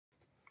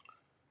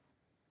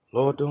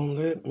Lord, don't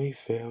let me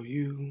fail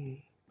you.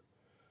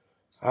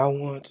 I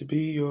want to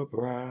be your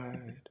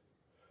bride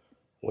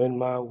when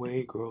my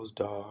way grows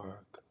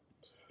dark.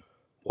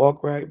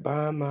 Walk right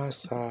by my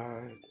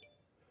side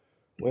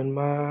when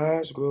my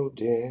eyes grow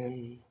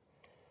dim.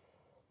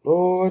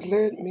 Lord,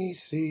 let me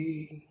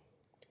see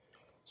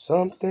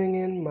something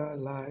in my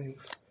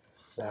life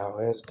thou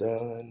hast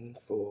done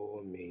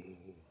for me.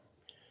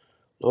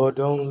 Lord,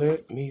 don't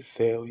let me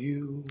fail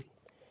you.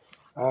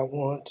 I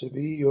want to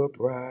be your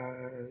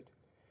bride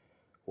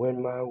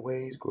when my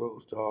ways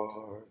grows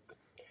dark.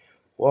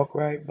 Walk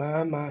right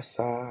by my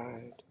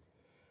side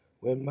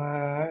when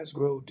my eyes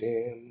grow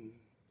dim.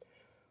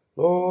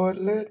 Lord,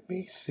 let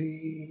me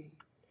see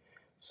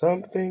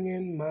something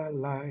in my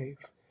life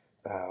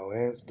thou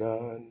hast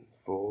done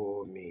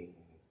for me.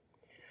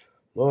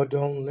 Lord,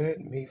 don't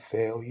let me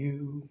fail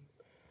you.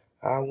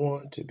 I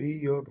want to be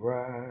your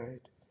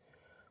bride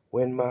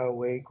when my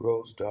way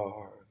grows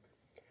dark.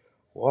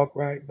 Walk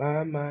right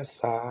by my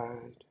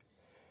side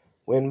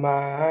when my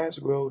eyes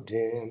grow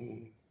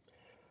dim.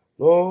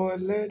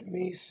 Lord, let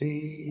me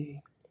see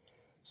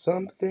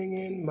something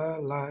in my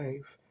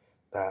life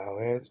thou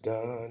hast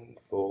done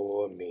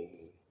for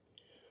me.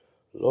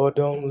 Lord,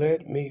 don't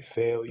let me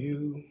fail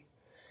you.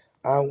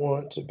 I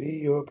want to be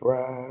your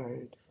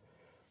bride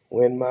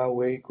when my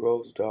way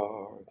grows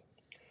dark.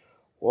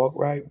 Walk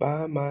right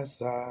by my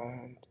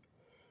side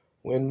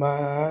when my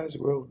eyes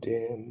grow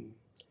dim.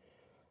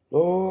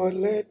 Lord,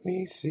 let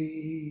me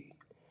see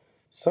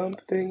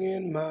something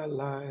in my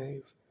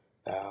life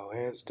thou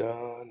hast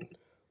done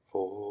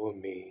for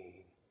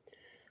me.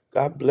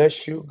 God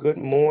bless you. Good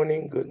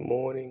morning, good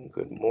morning,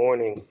 good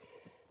morning,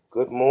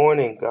 good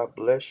morning. God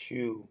bless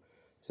you,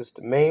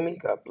 Sister Mamie.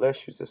 God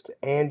bless you, Sister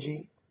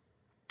Angie.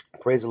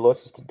 Praise the Lord,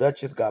 Sister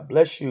Duchess. God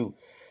bless you,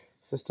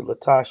 Sister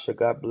Latasha.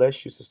 God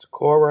bless you, Sister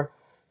Cora.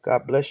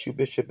 God bless you,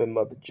 Bishop and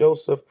Mother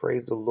Joseph.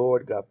 Praise the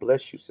Lord. God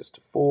bless you,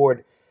 Sister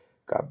Ford.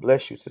 God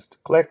bless you, Sister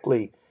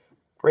Cleckley.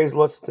 Praise the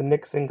Lord, Sister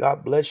Nixon.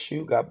 God bless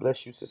you. God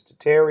bless you, Sister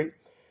Terry.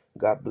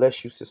 God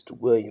bless you, Sister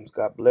Williams.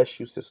 God bless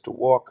you, Sister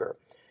Walker.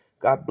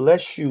 God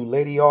bless you,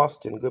 Lady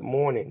Austin. Good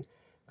morning.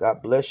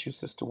 God bless you,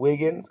 Sister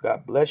Wiggins.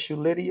 God bless you,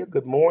 Lydia.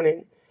 Good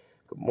morning.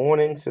 Good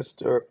morning,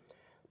 Sister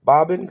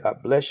Bobbin.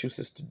 God bless you,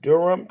 Sister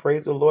Durham.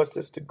 Praise the Lord,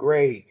 Sister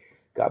Gray.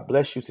 God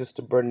bless you,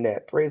 Sister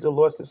Burnett. Praise the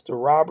Lord, Sister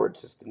Robert,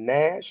 Sister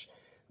Nash.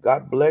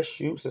 God bless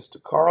you, Sister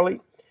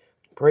Carly.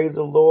 Praise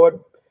the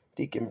Lord,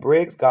 Deacon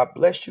Briggs. God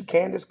bless you,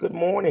 Candace. Good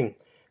morning.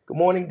 Good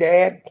morning,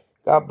 Dad.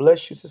 God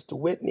bless you, Sister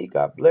Whitney.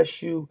 God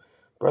bless you,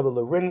 Brother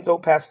Lorenzo,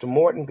 Pastor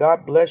Morton.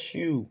 God bless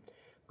you.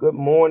 Good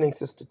morning,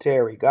 Sister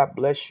Terry. God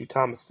bless you,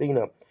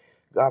 Thomasina.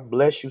 God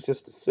bless you,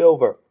 Sister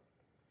Silver.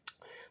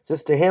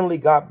 Sister Henley,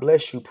 God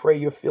bless you. Pray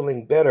you're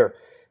feeling better.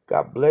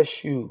 God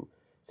bless you.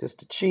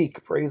 Sister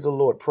Cheek, praise the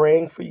Lord.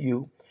 Praying for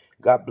you.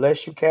 God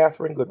bless you,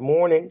 Catherine. Good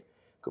morning.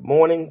 Good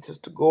morning,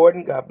 Sister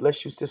Gordon. God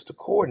bless you, Sister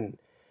Corden.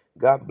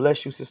 God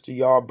bless you, Sister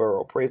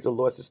Yarborough. Praise the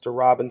Lord, Sister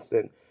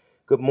Robinson.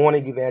 Good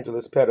morning,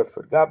 Evangelist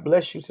Pettiford. God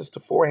bless you,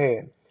 Sister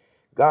Forehand.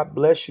 God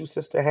bless you,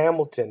 Sister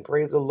Hamilton.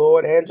 Praise the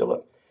Lord,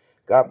 Angela.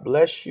 God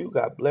bless you.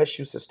 God bless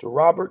you, Sister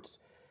Roberts.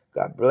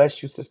 God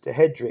bless you, Sister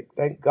Hedrick.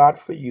 Thank God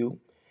for you.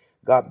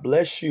 God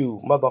bless you,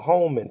 Mother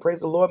Holman. Praise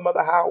the Lord,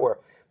 Mother Howard.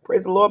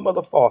 Praise the Lord,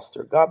 Mother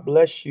Foster. God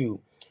bless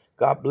you.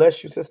 God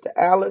bless you, Sister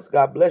Alice.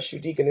 God bless you,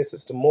 Deacon and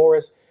Sister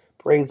Morris.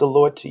 Praise the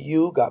Lord to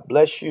you. God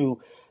bless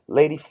you,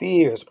 Lady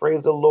Fears.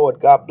 Praise the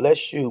Lord. God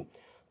bless you,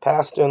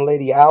 Pastor and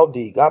Lady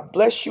Aldi. God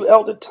bless you,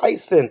 Elder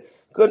Tyson.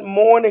 Good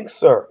morning,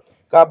 sir.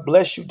 God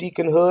bless you,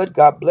 Deacon Hood.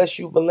 God bless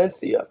you,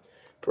 Valencia.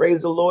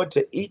 Praise the Lord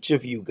to each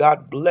of you.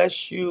 God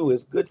bless you.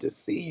 It's good to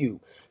see you.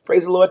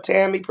 Praise the Lord,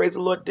 Tammy. Praise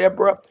the Lord,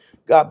 Deborah.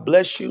 God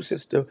bless you,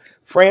 Sister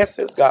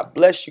Francis. God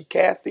bless you,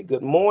 Kathy.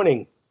 Good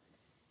morning.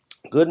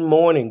 Good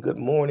morning. Good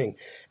morning.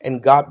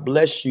 And God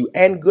bless you.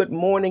 And good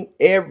morning,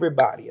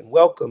 everybody. And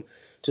welcome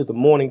to the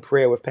morning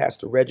prayer with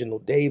Pastor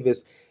Reginald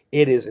Davis.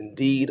 It is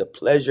indeed a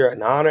pleasure,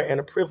 an honor, and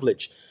a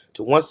privilege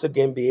to once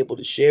again be able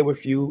to share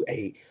with you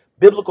a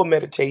biblical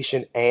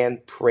meditation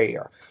and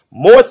prayer.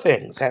 More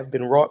things have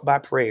been wrought by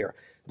prayer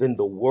than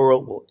the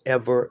world will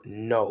ever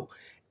know.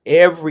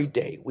 Every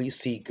day we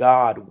see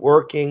God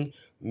working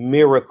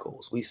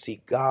miracles. We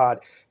see God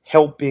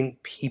helping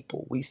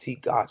people. We see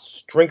God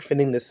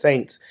strengthening the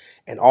saints,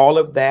 and all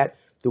of that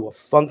through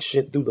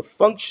the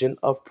function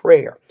of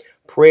prayer.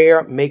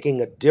 Prayer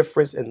making a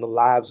difference in the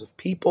lives of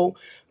people.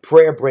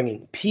 Prayer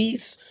bringing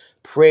peace.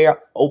 Prayer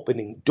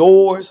opening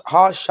doors.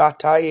 Ha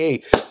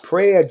shataye.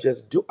 Prayer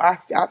just do. I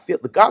feel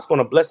the God's going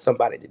to bless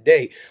somebody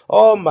today.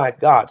 Oh my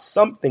God,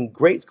 something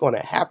great's going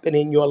to happen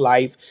in your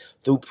life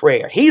through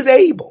prayer. He's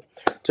able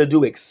to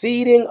do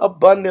exceeding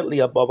abundantly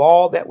above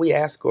all that we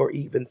ask or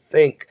even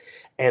think.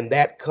 And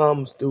that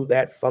comes through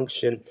that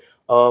function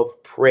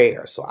of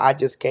prayer. So I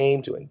just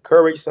came to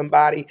encourage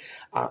somebody.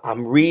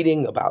 I'm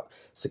reading about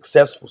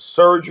successful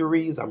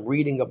surgeries. I'm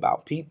reading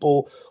about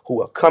people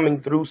who are coming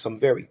through some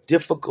very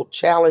difficult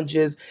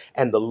challenges,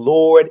 and the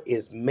Lord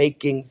is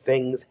making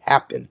things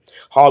happen.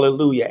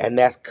 Hallelujah. And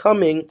that's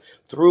coming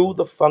through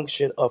the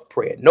function of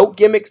prayer. No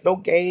gimmicks, no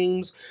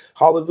games.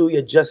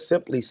 Hallelujah. Just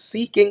simply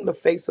seeking the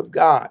face of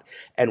God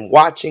and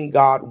watching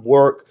God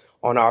work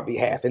on our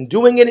behalf and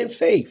doing it in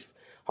faith.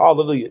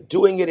 Hallelujah.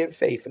 Doing it in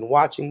faith and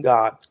watching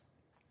God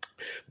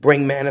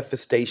bring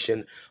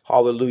manifestation,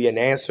 hallelujah, and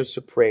answers to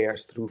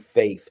prayers through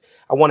faith.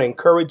 I want to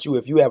encourage you,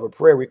 if you have a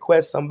prayer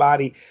request,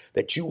 somebody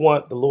that you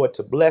want the Lord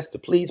to bless, to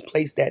please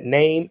place that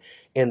name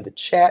in the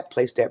chat,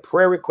 place that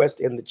prayer request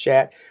in the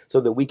chat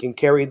so that we can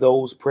carry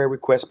those prayer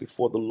requests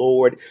before the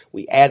Lord.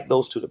 We add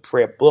those to the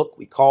prayer book.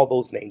 We call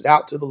those names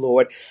out to the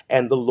Lord,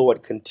 and the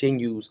Lord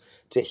continues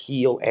to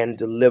heal and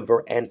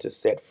deliver and to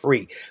set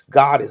free.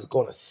 God is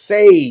going to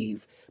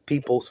save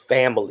people's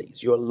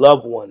families, your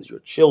loved ones, your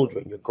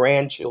children, your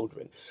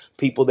grandchildren,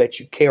 people that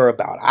you care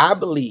about. I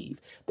believe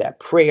that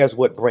prayer is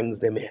what brings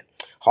them in.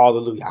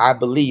 Hallelujah. I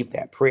believe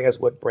that prayer is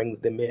what brings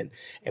them in.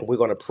 And we're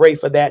going to pray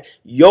for that.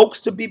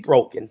 Yokes to be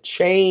broken,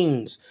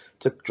 chains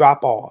to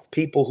drop off,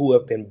 people who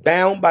have been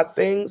bound by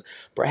things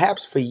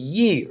perhaps for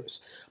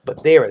years.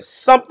 But there is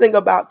something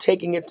about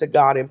taking it to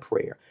God in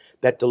prayer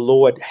that the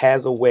Lord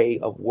has a way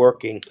of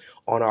working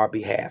on our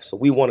behalf. So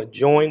we want to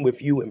join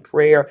with you in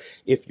prayer.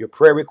 If your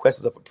prayer request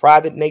is of a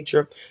private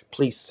nature,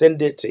 please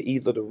send it to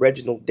either the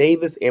Reginald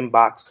Davis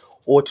inbox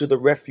or to the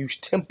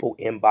Refuge Temple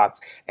inbox,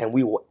 and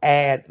we will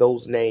add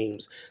those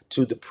names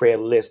to the prayer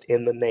list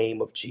in the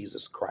name of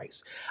Jesus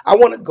Christ. I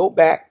want to go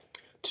back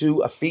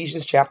to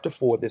Ephesians chapter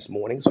 4 this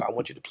morning, so I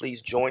want you to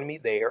please join me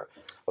there.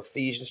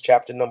 Ephesians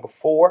chapter number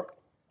 4.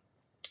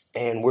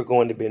 And we're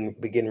going to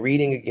begin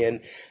reading again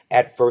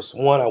at verse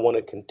 1. I want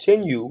to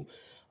continue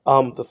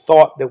the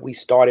thought that we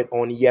started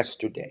on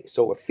yesterday.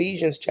 So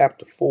Ephesians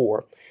chapter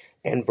 4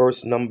 and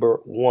verse number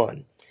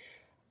 1.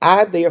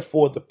 I,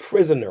 therefore, the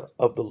prisoner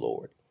of the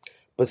Lord,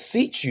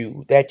 beseech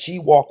you that ye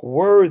walk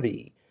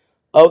worthy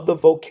of the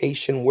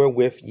vocation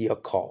wherewith ye are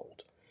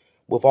called,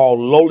 with all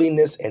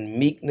lowliness and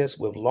meekness,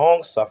 with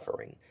long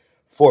suffering,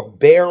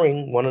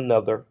 forbearing one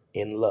another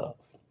in love,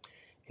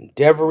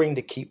 endeavoring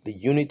to keep the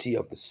unity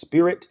of the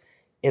Spirit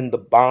in the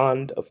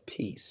bond of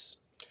peace.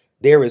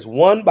 There is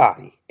one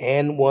body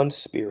and one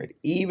Spirit,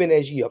 even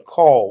as ye are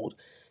called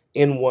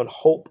in one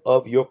hope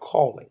of your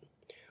calling.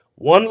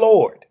 One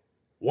Lord,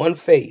 one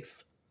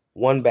faith,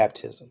 one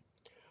baptism,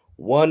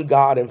 one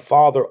God and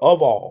Father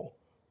of all,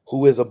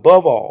 who is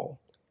above all,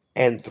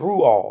 and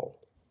through all,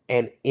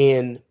 and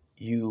in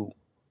you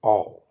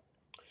all.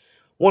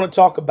 I want to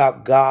talk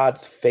about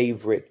God's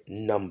favorite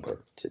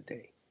number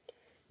today.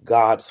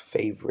 God's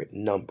favorite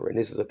number. And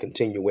this is a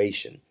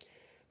continuation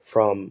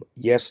from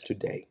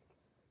yesterday.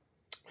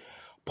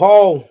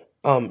 Paul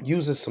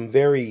uses some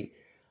very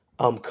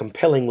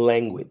compelling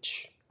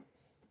language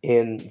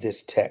in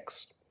this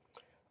text.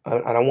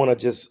 And I want to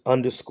just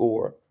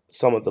underscore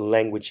some of the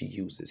language he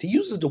uses. He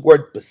uses the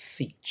word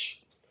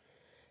beseech.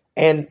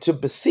 And to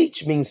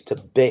beseech means to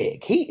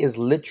beg. He is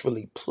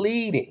literally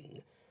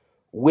pleading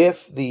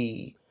with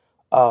the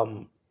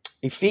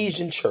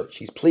Ephesian church.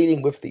 He's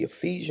pleading with the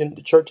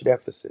church at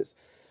Ephesus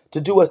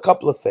to do a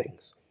couple of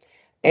things.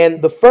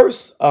 And the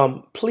first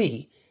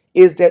plea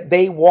is that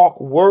they walk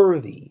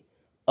worthy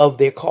of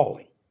their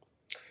calling.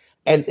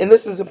 And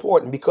this is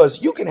important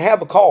because you can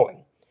have a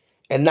calling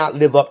and not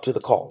live up to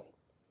the calling.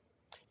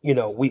 You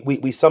know,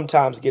 we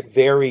sometimes get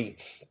very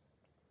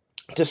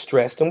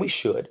distressed, and we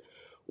should,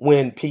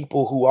 when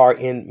people who are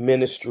in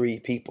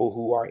ministry, people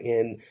who are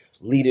in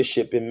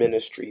leadership in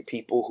ministry,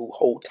 people who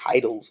hold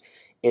titles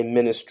in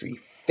ministry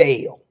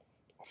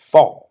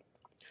fall.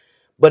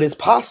 But it's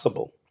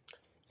possible.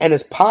 And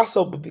it's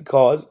possible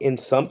because in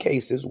some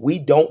cases we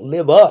don't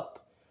live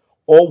up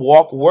or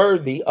walk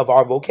worthy of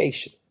our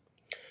vocation.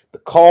 The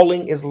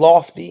calling is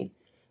lofty.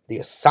 The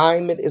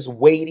assignment is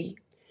weighty.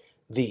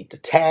 The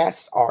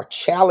tasks are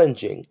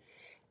challenging.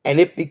 And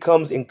it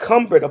becomes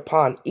incumbent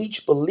upon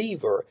each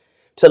believer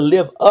to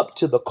live up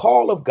to the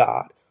call of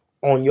God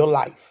on your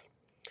life.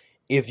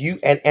 If you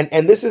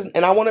and this is,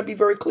 and I want to be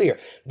very clear,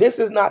 this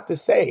is not to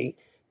say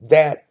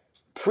that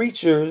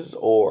preachers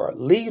or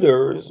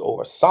leaders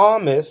or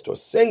psalmists or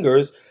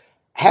singers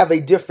have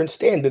a different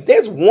standard.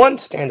 There's one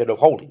standard of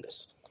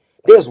holiness.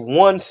 There's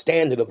one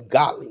standard of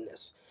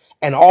godliness.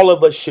 And all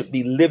of us should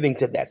be living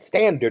to that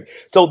standard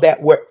so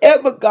that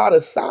wherever God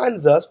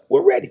assigns us,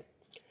 we're ready.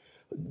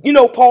 You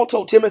know, Paul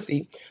told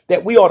Timothy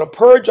that we ought to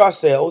purge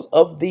ourselves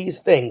of these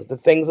things, the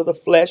things of the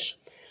flesh,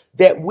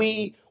 that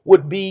we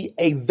would be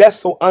a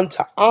vessel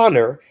unto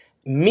honor,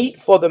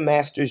 meet for the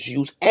master's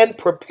use, and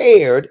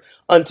prepared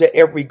unto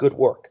every good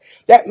work.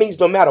 That means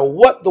no matter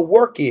what the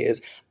work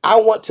is, I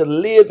want to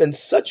live in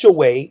such a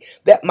way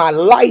that my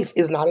life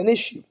is not an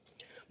issue.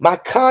 My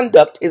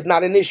conduct is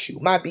not an issue.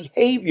 My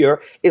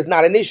behavior is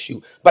not an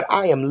issue, but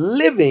I am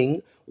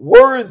living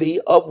worthy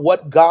of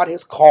what God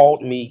has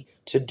called me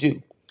to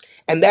do.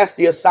 And that's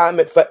the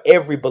assignment for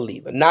every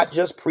believer, not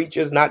just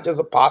preachers, not just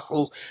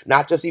apostles,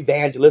 not just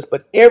evangelists,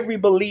 but every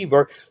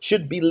believer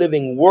should be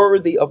living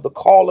worthy of the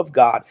call of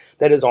God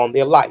that is on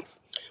their life.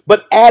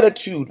 But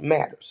attitude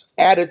matters.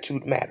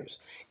 Attitude matters.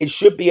 It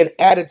should be an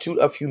attitude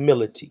of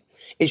humility.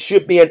 It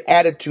should be an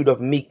attitude of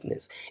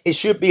meekness. It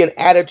should be an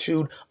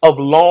attitude of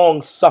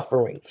long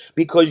suffering,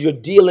 because you're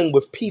dealing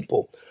with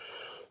people,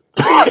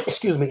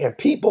 excuse me, and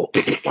people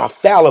are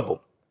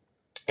fallible.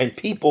 And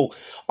people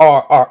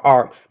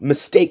are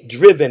mistake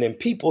driven, and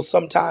people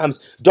sometimes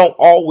don't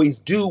always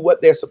do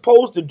what they're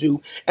supposed to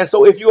do. And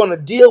so if you're going to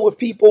deal with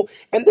people,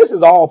 and this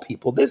is all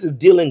people, this is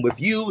dealing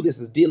with you, this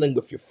is dealing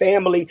with your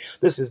family,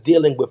 this is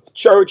dealing with the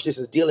church, this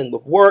is dealing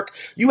with work,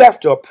 you have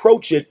to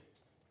approach it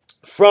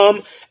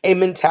from a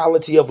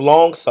mentality of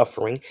long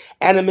suffering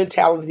and a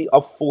mentality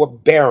of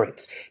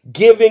forbearance,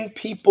 giving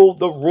people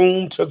the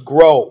room to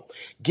grow,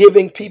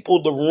 giving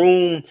people the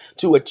room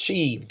to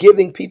achieve,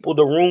 giving people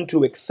the room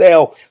to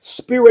excel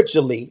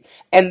spiritually.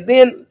 And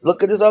then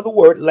look at this other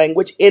word,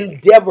 language,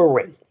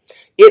 endeavoring.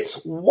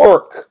 It's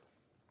work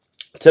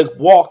to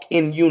walk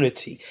in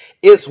unity.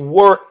 It's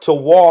work to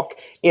walk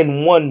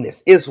in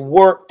oneness. It's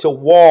work to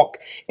walk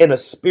in a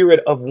spirit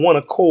of one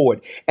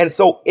accord. And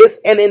so it's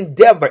an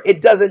endeavor.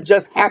 It doesn't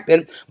just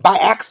happen by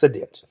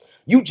accident.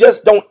 You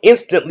just don't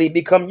instantly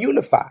become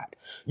unified.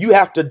 You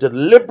have to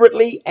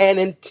deliberately and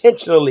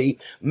intentionally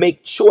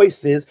make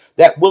choices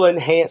that will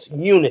enhance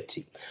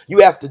unity. You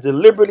have to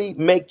deliberately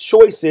make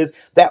choices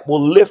that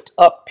will lift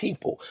up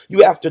people.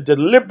 You have to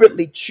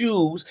deliberately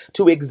choose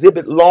to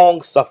exhibit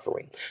long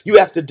suffering. You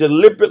have to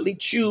deliberately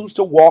choose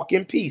to walk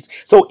in peace.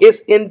 So it's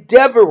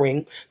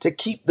endeavoring to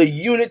keep the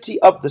unity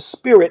of the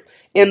Spirit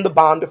in the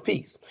bond of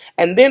peace.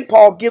 And then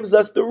Paul gives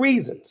us the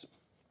reasons.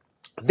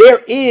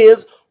 There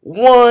is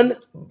one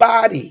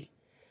body.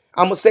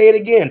 I'm going to say it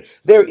again.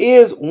 There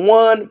is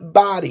one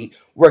body,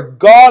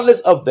 regardless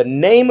of the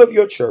name of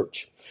your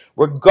church,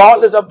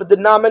 regardless of the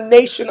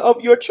denomination of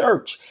your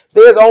church.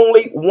 There's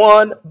only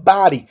one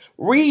body.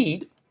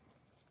 Read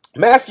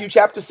Matthew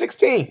chapter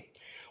 16,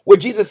 where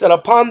Jesus said,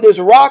 upon this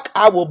rock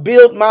I will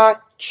build my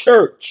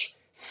church,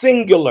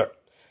 singular,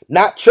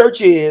 not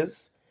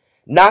churches,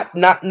 not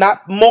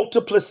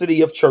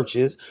multiplicity of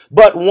churches,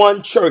 but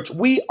one church.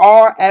 We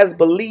are, as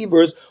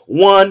believers,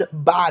 one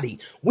body.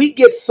 We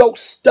get so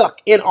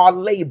stuck in our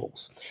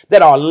labels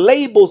that our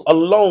labels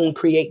alone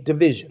create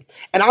division.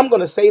 And I'm going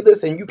to say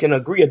this, and you can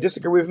agree or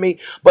disagree with me,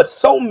 but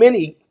so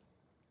many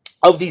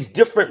of these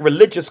different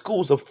religious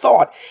schools of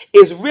thought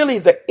is really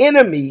the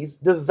enemy's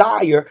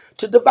desire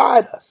to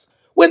divide us.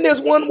 When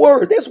there's one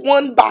word, there's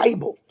one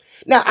Bible.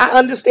 Now, I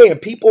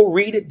understand people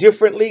read it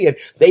differently, and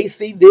they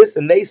see this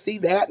and they see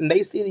that and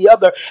they see the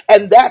other.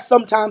 And that's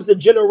sometimes the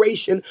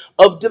generation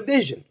of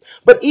division.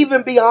 But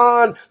even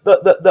beyond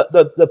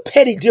the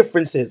petty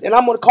differences, and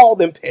I'm going to call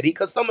them petty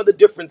because some of the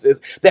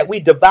differences that we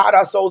divide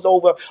ourselves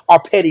over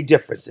are petty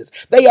differences.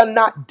 They are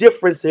not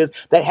differences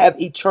that have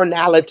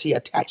eternality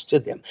attached to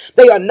them.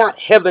 They are not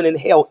heaven and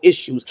hell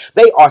issues.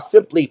 They are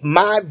simply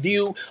my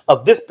view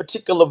of this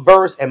particular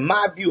verse and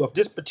my view of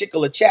this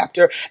particular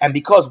chapter. And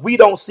because we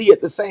don't see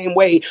it the same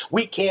way,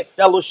 we can't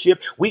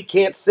fellowship, we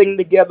can't sing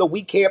together,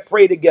 we can't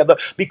pray together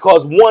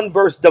because one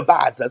verse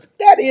divides us.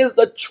 That is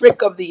the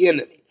trick of the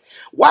enemy.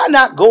 Why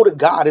not go to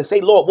God and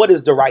say, Lord, what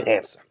is the right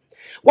answer?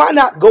 Why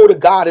not go to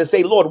God and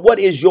say, Lord, what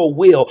is your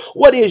will?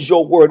 What is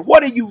your word?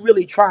 What are you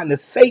really trying to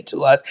say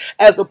to us,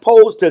 as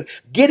opposed to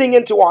getting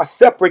into our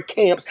separate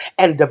camps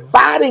and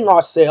dividing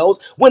ourselves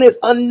when it's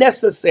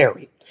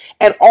unnecessary?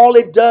 And all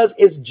it does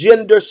is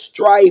gender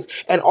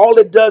strife. And all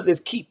it does is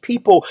keep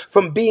people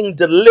from being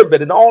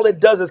delivered. And all it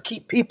does is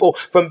keep people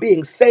from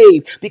being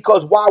saved.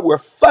 Because while we're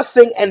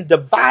fussing and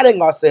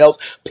dividing ourselves,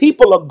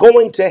 people are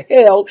going to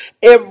hell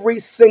every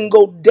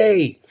single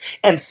day.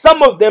 And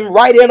some of them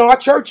right in our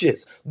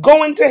churches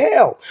going to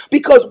hell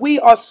because we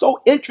are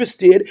so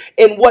interested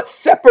in what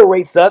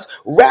separates us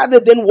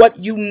rather than what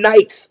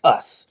unites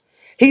us.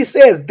 He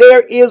says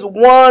there is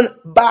one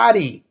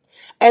body.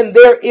 And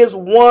there is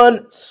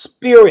one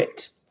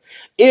Spirit.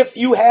 If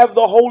you have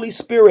the Holy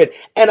Spirit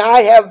and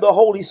I have the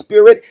Holy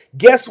Spirit,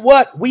 guess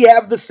what? We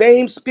have the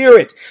same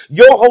Spirit.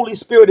 Your Holy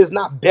Spirit is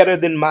not better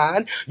than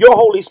mine. Your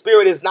Holy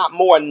Spirit is not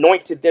more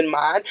anointed than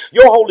mine.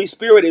 Your Holy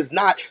Spirit is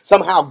not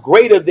somehow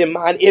greater than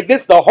mine. If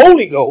it's the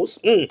Holy Ghost,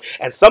 and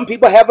some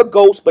people have a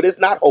ghost, but it's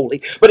not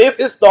holy. But if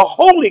it's the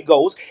Holy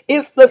Ghost,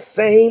 it's the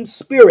same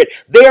Spirit.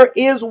 There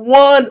is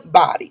one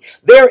body.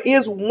 There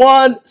is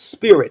one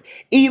Spirit.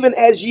 Even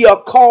as ye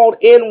are called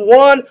in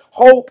one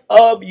hope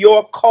of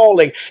your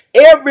calling.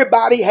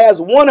 Everybody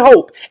has one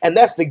hope, and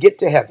that's to get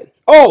to heaven.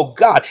 Oh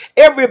God,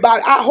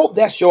 everybody, I hope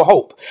that's your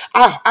hope.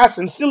 I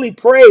sincerely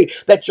pray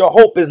that your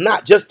hope is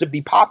not just to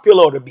be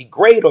popular or to be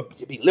great or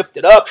to be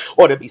lifted up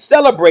or to be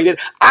celebrated.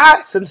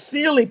 I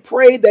sincerely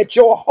pray that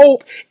your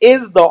hope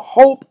is the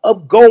hope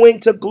of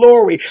going to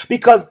glory,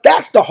 because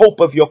that's the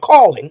hope of your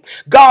calling.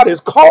 God is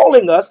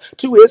calling us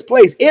to his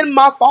place. In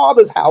my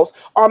Father's house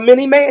are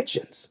many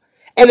mansions.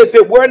 And if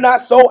it were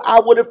not so, I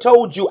would have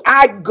told you,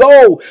 I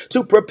go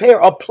to prepare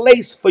a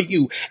place for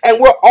you. And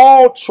we're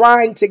all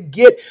trying to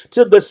get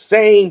to the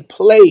same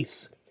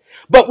place.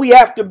 But we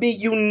have to be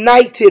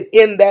united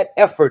in that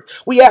effort.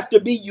 We have to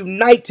be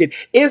united.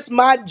 It's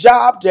my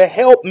job to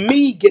help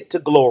me get to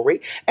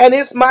glory, and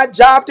it's my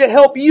job to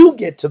help you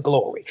get to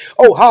glory.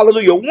 Oh,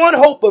 hallelujah. One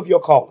hope of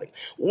your calling,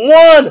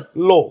 one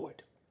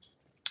Lord,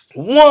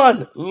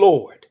 one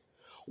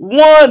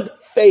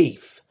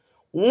faith,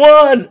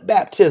 one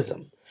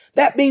baptism.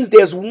 That means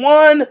there's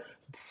one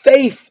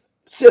faith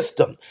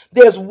system.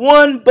 There's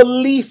one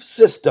belief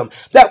system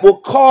that will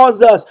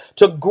cause us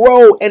to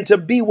grow and to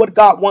be what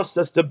God wants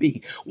us to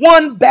be.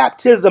 One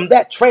baptism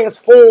that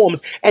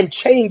transforms and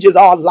changes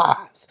our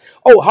lives.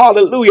 Oh,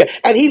 hallelujah.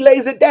 And he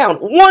lays it down.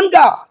 One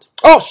God.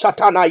 Oh,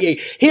 Shatanaye.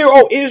 Hear,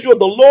 O Israel,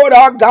 the Lord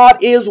our God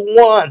is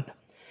one.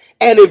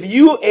 And if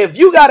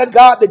you got a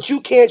God that you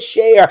can't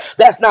share,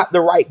 that's not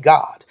the right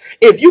God.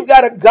 If you've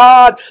got a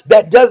God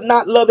that does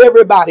not love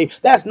everybody,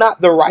 that's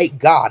not the right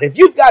God. If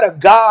you've got a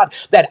God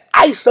that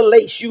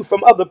isolates you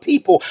from other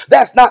people,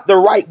 that's not the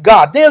right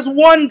God. There's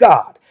one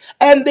God.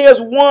 And there's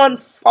one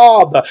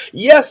Father.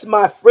 Yes,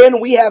 my friend,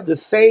 we have the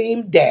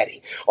same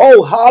daddy.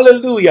 Oh,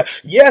 hallelujah.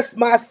 Yes,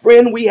 my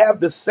friend, we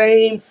have the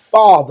same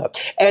Father.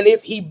 And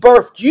if he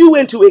birthed you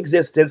into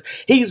existence,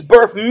 he's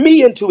birthed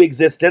me into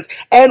existence,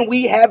 and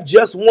we have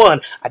just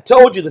one. I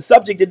told you the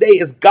subject today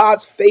is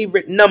God's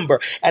favorite number.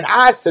 And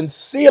I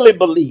sincerely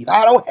believe,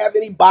 I don't have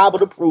any Bible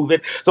to prove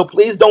it, so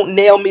please don't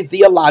nail me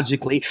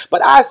theologically,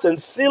 but I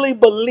sincerely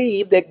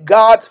believe that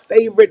God's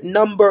favorite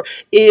number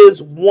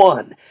is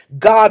one.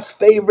 God's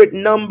favorite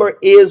number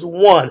is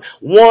one.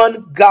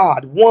 One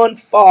God, one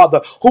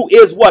Father, who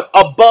is what?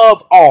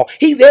 Above all.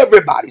 He's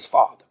everybody's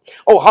Father.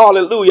 Oh,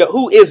 hallelujah.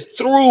 Who is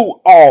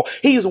through all.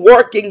 He's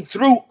working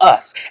through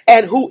us,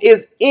 and who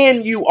is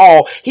in you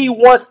all. He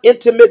wants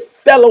intimate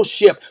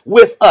fellowship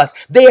with us.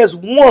 There's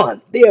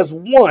one. There's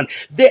one.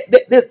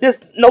 This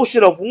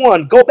notion of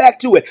one, go back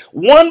to it.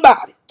 One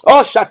body.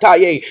 Oh,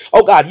 Shataye.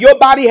 Oh, God, your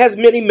body has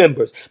many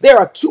members. There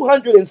are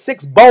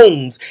 206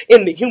 bones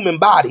in the human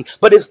body,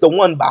 but it's the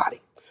one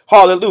body.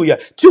 Hallelujah.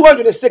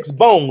 206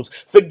 bones.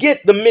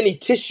 Forget the many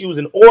tissues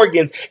and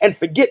organs, and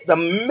forget the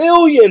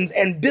millions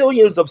and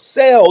billions of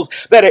cells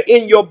that are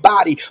in your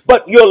body.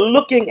 But you're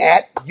looking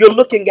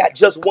at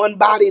just one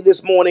body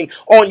this morning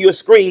on your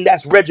screen.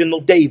 That's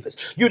Reginald Davis.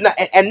 You're not,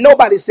 and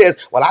nobody says,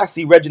 well, I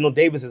see Reginald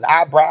Davis's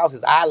eyebrows,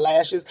 his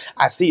eyelashes.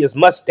 I see his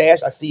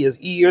mustache. I see his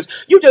ears.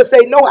 You just say,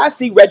 no, I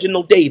see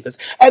Reginald Davis.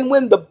 And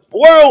when the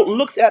world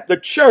looks at the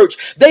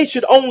church, they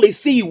should only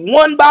see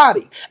one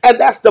body, and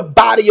that's the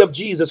body of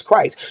Jesus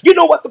Christ. You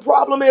know what the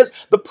problem is?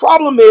 The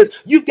problem is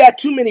you've got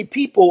too many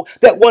people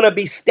that want to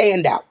be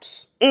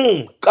standouts.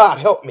 God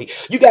help me.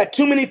 You got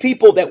too many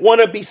people that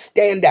want to be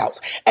standouts,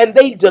 and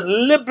they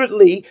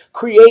deliberately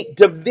create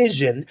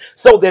division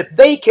so that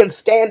they can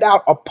stand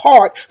out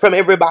apart from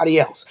everybody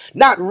else,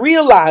 not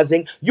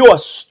realizing your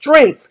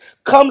strength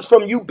comes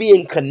from you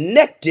being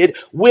connected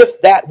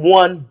with that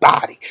one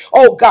body.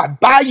 Oh God,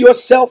 by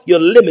yourself, you're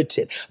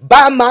limited.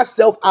 By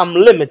myself, I'm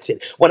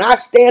limited. When I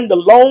stand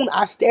alone,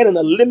 I stand in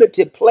a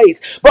limited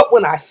place. But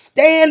when I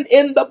stand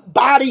in the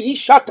body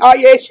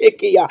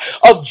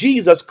of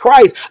Jesus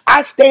Christ,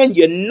 I stand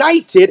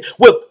united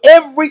with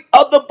every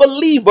other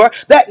believer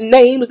that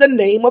names the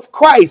name of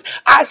Christ.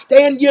 I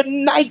stand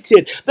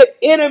united. The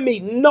enemy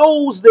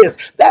knows this.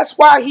 That's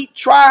why he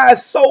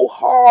tries so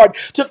hard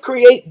to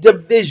create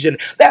division.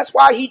 That's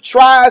why he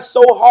tries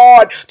so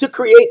hard to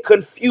create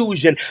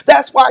confusion.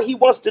 That's why he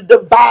wants to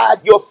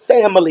divide your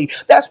family.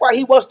 That's why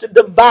he wants to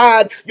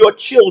divide your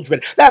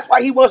children. That's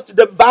why he wants to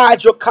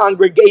divide your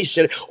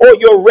congregation or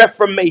your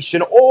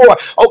reformation or,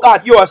 oh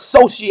God, your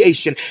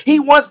association. He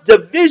wants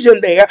division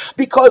there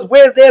because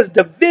where there's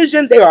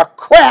division, there are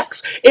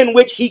cracks in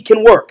which he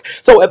can work.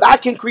 So if I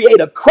can create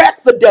a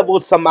crack the devil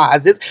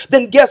surmises,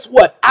 then guess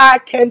what? I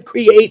can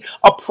create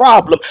a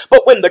problem.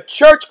 But when the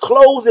church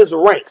closes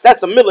ranks,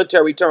 that's a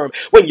military term.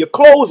 When you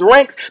close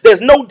ranks,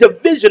 there's no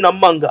division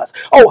among us.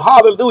 Oh,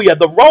 hallelujah.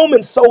 The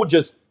Roman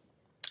soldiers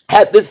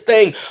had this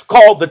thing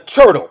called the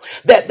turtle,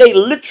 that they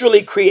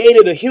literally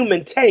created a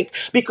human tank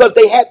because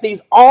they had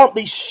these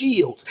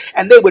shields,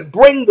 and they would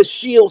bring the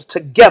shields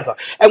together.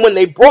 And when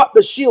they brought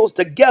the shields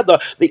together,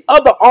 the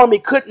other army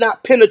could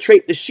not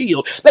penetrate the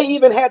shield. They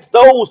even had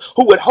those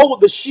who would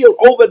hold the shield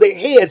over their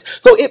heads.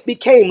 So it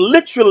became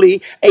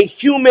literally a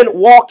human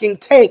walking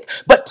tank.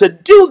 But to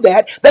do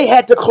that, they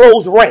had to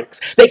close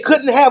ranks. They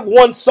couldn't have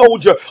one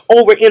soldier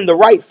over in the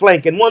right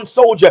flank and one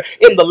soldier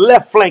in the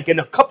left flank and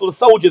a couple of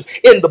soldiers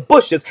in the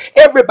bushes.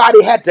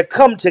 Everybody had to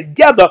come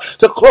together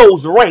to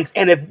close ranks.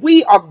 And if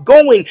we are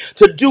going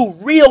to do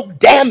real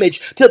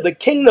damage to the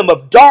kingdom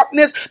of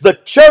darkness, the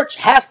church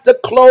has to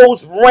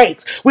close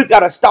ranks. We've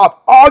got to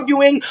stop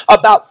arguing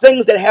about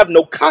things that have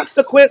no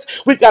consequence.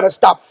 We've got to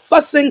stop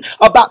fussing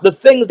about the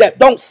things that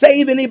don't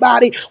save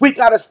anybody. We've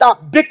got to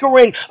stop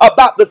bickering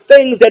about the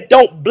things that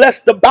don't bless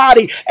the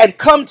body and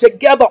come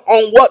together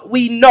on what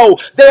we know.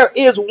 There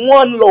is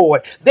one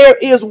Lord. There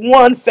is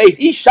one faith.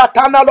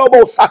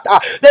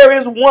 There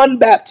is one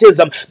baptism.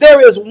 baptism.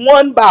 There is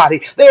one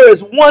body. There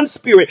is one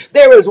Spirit.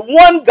 There is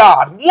one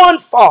God, one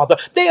Father.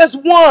 There's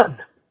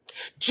one.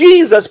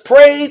 Jesus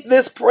prayed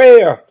this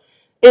prayer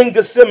in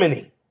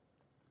Gethsemane.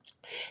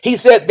 He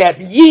said that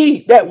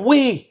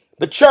we,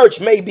 the church,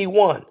 may be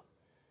one,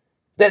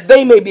 that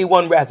they may be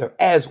one rather,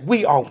 as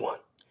we are one.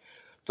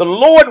 The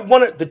Lord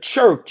wanted the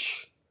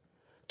church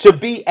to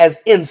be as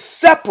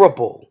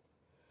inseparable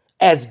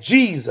as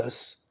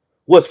Jesus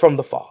was from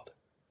the Father.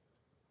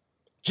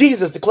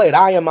 Jesus declared,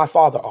 I and my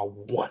Father are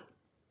one.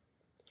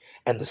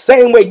 And the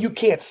same way you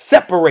can't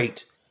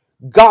separate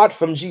God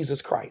from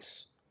Jesus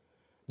Christ,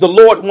 the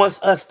Lord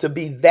wants us to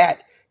be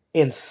that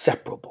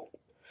inseparable.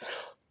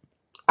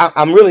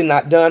 I'm really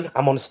not done.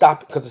 I'm going to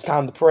stop because it's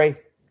time to pray.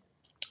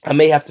 I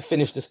may have to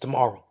finish this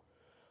tomorrow.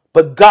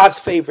 But God's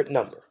favorite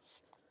number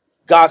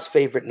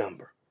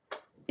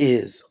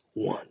is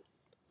one.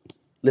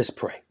 Let's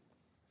pray.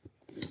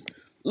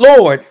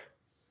 Lord,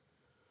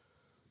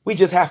 we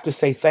just have to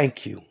say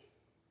thank you.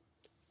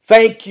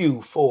 Thank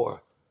you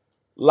for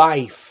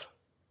life,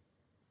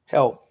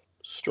 health,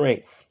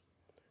 strength.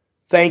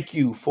 Thank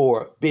you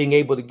for being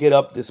able to get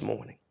up this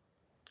morning.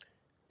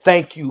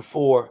 Thank you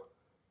for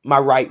my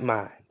right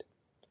mind.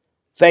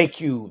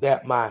 Thank you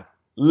that my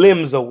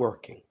limbs are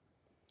working.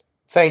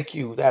 Thank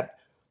you that,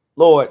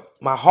 Lord,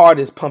 my heart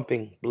is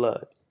pumping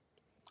blood.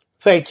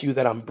 Thank you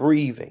that I'm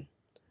breathing.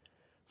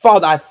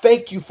 Father, I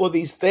thank you for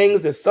these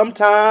things that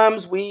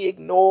sometimes we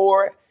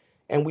ignore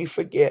and we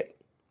forget,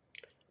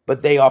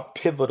 but they are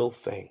pivotal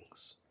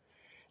things.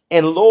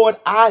 And Lord,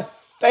 I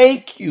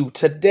thank you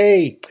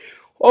today,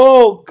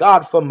 oh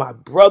God, for my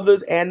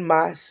brothers and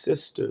my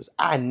sisters.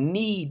 I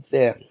need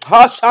them.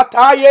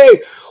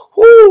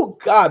 Oh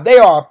God, they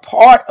are a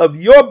part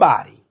of your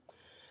body.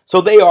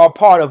 So they are a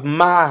part of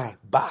my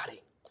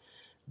body.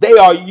 They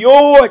are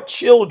your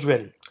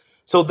children.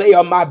 So they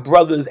are my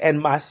brothers and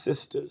my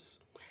sisters.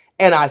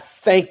 And I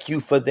thank you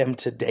for them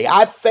today.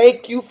 I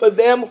thank you for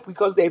them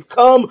because they've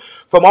come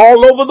from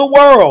all over the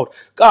world,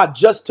 God,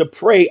 just to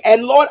pray.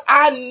 And Lord,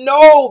 I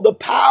know the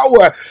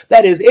power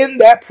that is in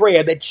that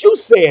prayer that you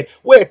said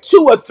where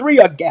 2 or 3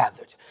 are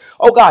gathered.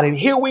 Oh God, and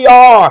here we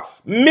are,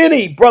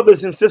 many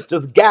brothers and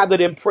sisters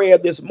gathered in prayer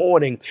this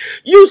morning.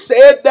 You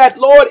said that,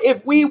 Lord,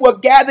 if we were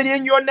gathered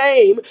in your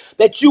name,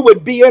 that you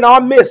would be in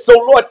our midst. So,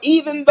 Lord,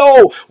 even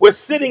though we're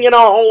sitting in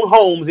our own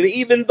homes and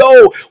even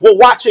though we're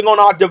watching on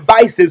our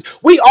devices,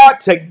 we are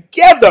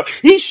together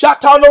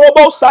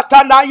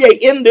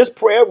in this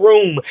prayer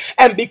room.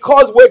 And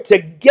because we're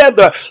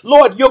together,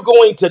 Lord, you're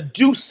going to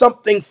do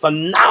something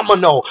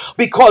phenomenal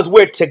because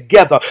we're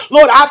together.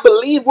 Lord, I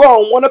believe we're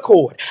on one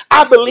accord.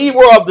 I believe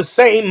we're of the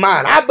same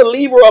mind. I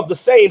believe we're of the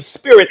same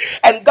spirit.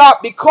 And God,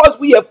 because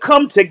we have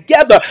come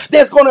together,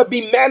 there's going to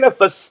be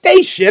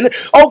manifestation,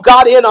 oh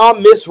God, in our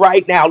midst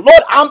right now.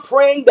 Lord, I'm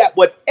praying that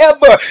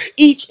whatever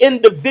each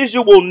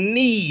individual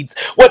needs,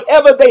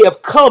 whatever they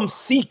have come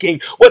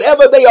seeking,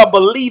 whatever they are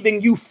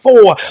believing you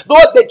for,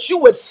 Lord, that you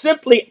would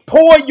simply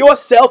pour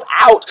yourself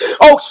out,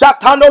 oh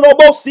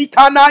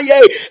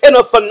Shatanolobositanaye, in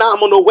a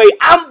phenomenal way.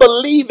 I'm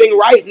believing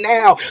right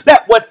now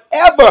that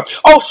whatever,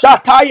 oh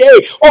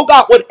Shataye, oh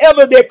God,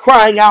 whatever they're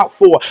crying out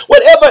for,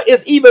 whatever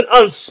is even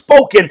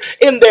unspoken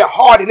in their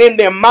heart and in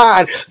their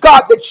mind,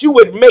 God, that you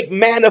would make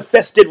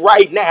manifested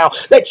right now,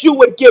 that you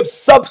would give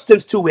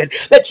substance to it,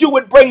 that you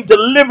would bring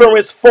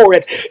deliverance for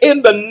it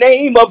in the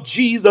name of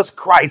Jesus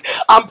Christ.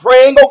 I'm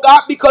praying, oh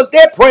God, because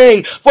they're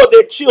praying for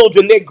their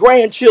children, their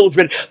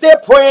grandchildren, they're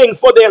praying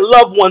for their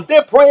loved ones,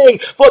 they're praying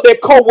for their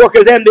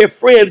co-workers and their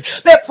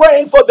friends, they're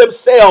praying for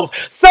themselves.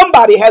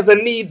 Somebody has a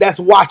need that's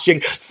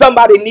watching.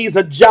 Somebody needs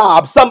a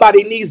job.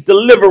 Somebody needs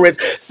deliverance.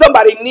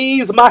 Somebody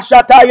needs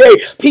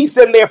mashataye, peace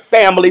in their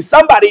family.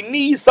 Somebody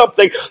needs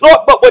something, Lord,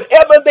 but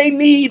whatever they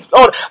need,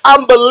 Lord,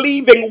 I'm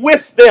believing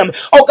with them,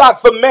 oh God,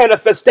 for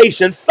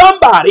manifestation.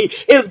 Somebody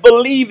is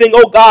believing,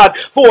 oh God,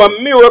 for a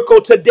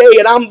miracle today,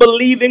 and I'm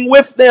believing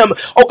with them,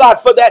 oh God,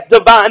 for that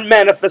divine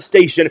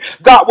manifestation.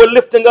 God, we're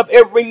lifting up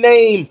every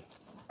name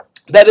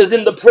that is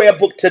in the prayer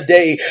book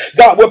today.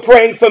 God, we're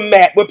praying for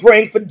Matt. We're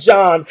praying for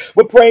John.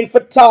 We're praying for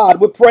Todd.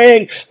 We're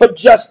praying for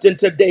Justin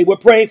today. We're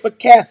praying for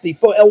Kathy,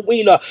 for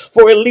Elwina,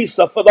 for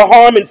Elisa, for the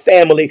Harmon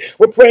family.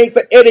 We're praying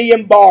for Eddie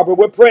and Barbara.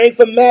 We're praying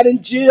for Matt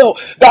and Jill.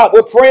 God,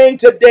 we're praying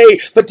today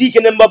for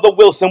Deacon and Mother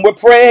Wilson. We're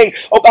praying,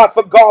 oh God,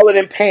 for Garland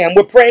and Pam.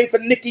 We're praying for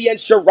Nikki and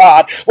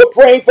Sherrod. We're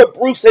praying for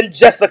Bruce and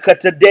Jessica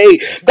today.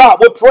 God,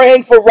 we're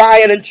praying for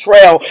Ryan and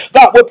Trail.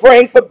 God, we're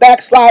praying for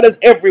backsliders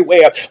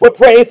everywhere. We're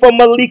praying for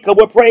Malika.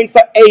 We're praying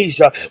for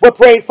Asia. We're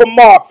praying for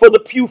Mark, for the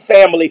Pugh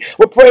family.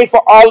 We're praying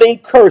for Arlene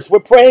Curse. We're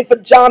praying for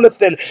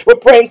Jonathan. We're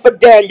praying for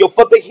Daniel,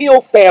 for the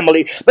Hill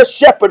family, the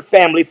Shepherd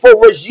family, for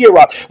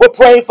Rajira. We're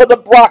praying for the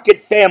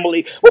Brockett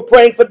family. We're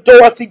praying for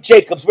Dorothy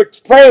Jacobs. We're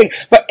praying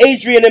for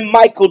Adrian and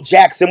Michael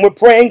Jackson. We're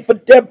praying for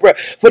Deborah,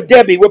 for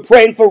Debbie. We're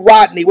praying for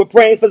Rodney. We're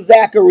praying for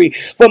Zachary,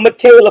 for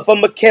Michaela, for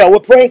Mikhail. We're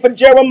praying for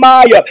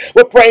Jeremiah.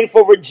 We're praying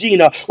for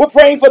Regina. We're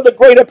praying for the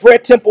Greater Prayer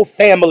Temple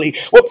family.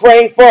 We're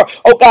praying for,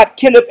 oh God,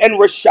 Kenneth and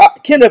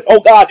Smith,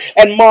 oh God,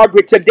 and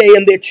Margaret today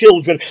and their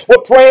children.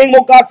 We're praying,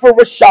 oh God, for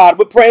Rashad.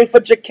 We're praying for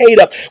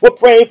Jacada. We're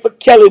praying for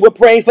Kelly. We're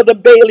praying for the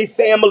Bailey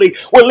family.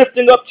 We're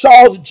lifting up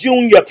Charles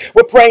Jr.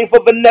 We're praying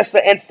for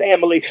Vanessa and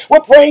family.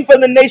 We're praying for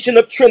the nation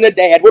of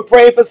Trinidad. We're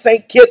praying for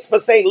St. Kitts, for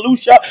St.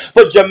 Lucia,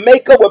 for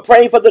Jamaica. We're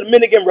praying for the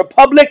Dominican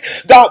Republic.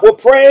 God, we're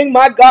praying,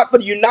 my God, for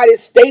the United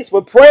States.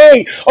 We're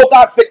praying, oh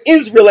God, for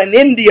Israel and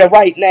India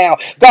right now.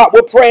 God,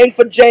 we're praying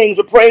for James.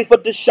 We're praying for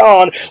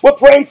Deshaun. We're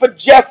praying for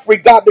Jeffrey,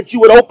 God, that you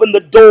would open the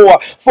door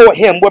for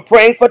him. We're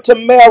praying for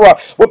Tamara.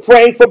 We're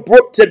praying for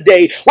Brooke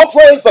today. We're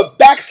praying for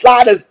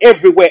backsliders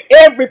everywhere.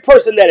 Every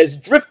person that has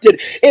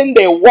drifted in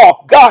their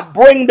walk, God,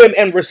 bring them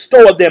and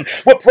restore them.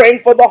 We're praying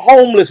for the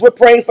homeless. We're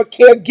praying for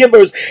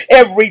caregivers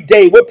every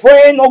day. We're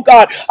praying, oh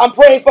God, I'm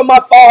praying for my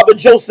father,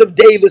 Joseph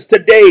Davis,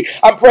 today.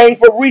 I'm praying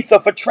for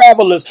Retha, for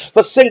travelers,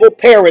 for single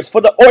parents,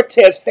 for the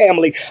Ortez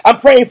family. I'm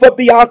praying for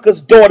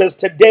Bianca's daughters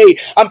today.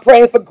 I'm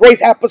praying for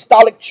Grace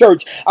Apostolic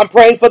Church. I'm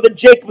praying for the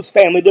Jacobs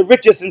family, the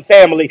Richardson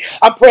family.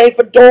 I'm praying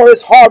for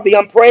Doris Harvey.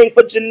 I'm praying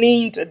for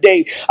Janine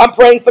today. I'm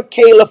praying for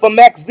Kayla, for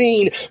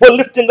Maxine. We're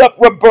lifting up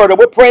Roberta.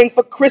 We're praying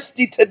for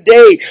Christy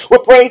today. We're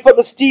praying for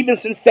the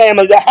Stevenson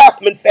family, the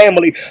Halfman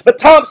family, the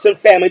Thompson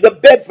family, the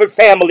Bedford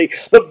family,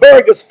 the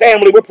Vergas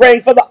family. We're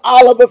praying for the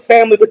Oliver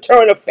family, the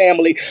Turner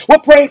family. We're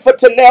praying for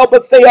Tanel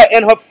Bethea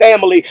and her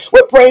family.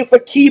 We're praying for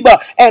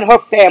Kiba and her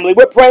family.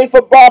 We're praying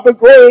for Barbara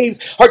Graves,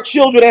 her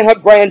children and her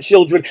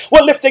grandchildren.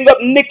 We're lifting up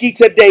Nikki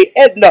today,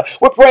 Edna.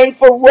 We're praying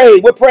for Ray.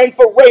 We're praying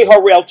for Ray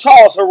Harrell,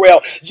 Charles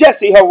Harrell,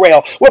 Jesse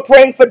Harrell. We're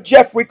praying for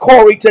Jeffrey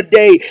Corey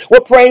today.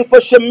 We're praying for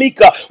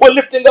Shamika. We're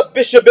lifting up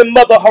Bishop and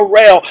Mother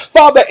Harrell.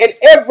 Father, and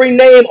every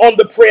name on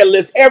the prayer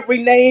list,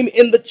 every name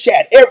in the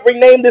chat, every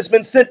name that's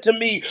been sent to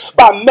me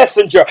by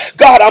messenger,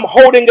 God, I'm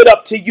holding it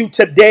up to you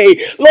today,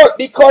 Lord,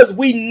 because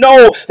we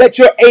know that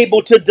you're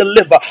able to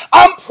deliver.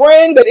 I'm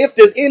praying that if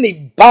there's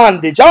any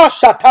bondage,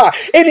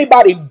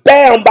 anybody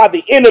bound by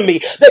the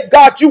enemy, that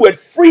God, you would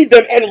free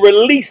them and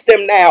release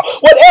them now.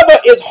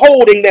 Whatever is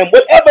holding them,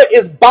 whatever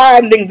is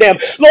binding them,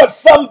 Lord,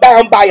 some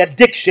bound by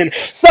addiction,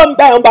 some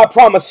bound by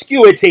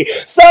promiscuity,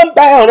 some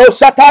bound,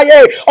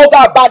 oh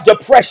God, by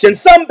depression,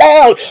 some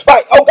bound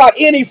by, oh God,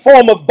 any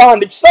form of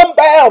bondage, some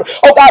bound,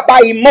 oh God,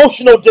 by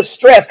emotional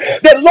distress,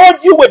 that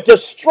Lord, you would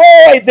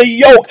destroy the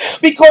yoke,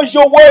 because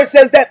your word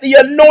says that the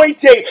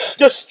anointing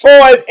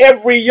destroys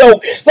every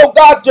yoke. So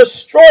God,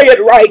 destroy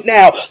it right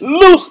now.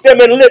 Loose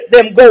them and let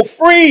them go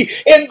free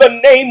in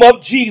the name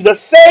of Jesus.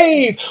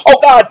 Save, oh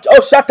God,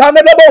 oh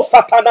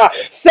Satana,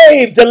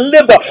 save,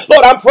 deliver.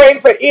 Lord, I'm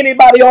praying for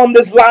anybody on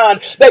this line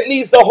that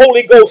needs the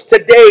Holy Ghost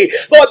today.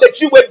 Lord,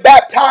 that you would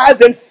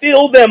baptize and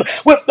fill them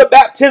with the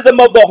baptism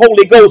of the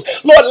Holy Ghost.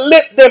 Lord,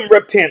 let them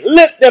repent.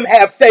 Let them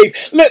have faith.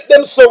 Let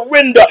them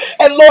surrender.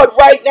 And Lord,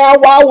 right now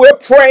while we're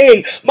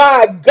praying,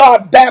 my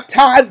God,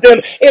 baptize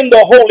them in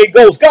the Holy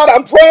Ghost. God,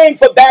 I'm praying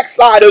for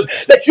backsliders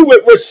that you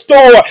would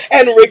restore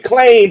and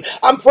reclaim.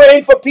 I'm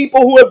praying for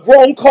people who have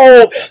grown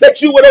cold,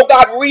 that you would, oh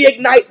God,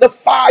 reignite the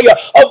fire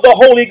of the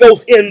Holy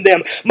Ghost in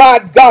them. My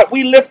God,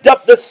 we lift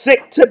up the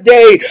sick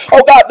today.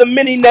 Oh God, the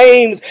many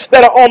names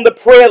that are on the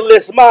prayer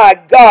list. My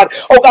God,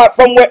 oh God,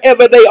 from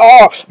wherever they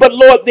are. But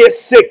Lord, they're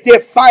sick. They're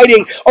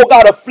fighting, oh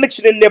God,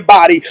 affliction in their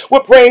body.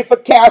 We're praying for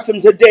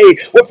Catherine today.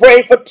 We're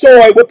praying for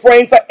Toy. We're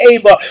praying for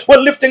Ava. We're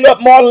lifting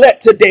up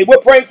Marlette today. We're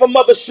praying for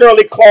Mother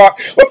Shirley Clark.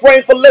 We're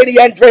praying for Lady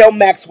Andrea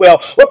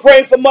Maxwell. We're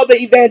praying for Mother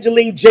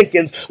Evangeline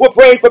Jenkins. We're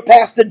praying for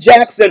Pastor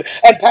Jackson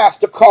and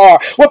Pastor Carr.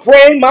 We're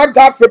praying, my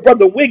God, for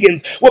Brother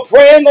Wiggins. We're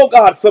praying, oh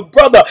God, for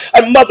Brother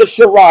and Mother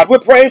Sherrod. We're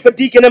praying for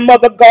Deacon and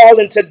Mother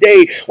Garland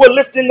today. We're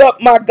lifting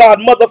up, my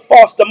God, Mother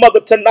Foster, Mother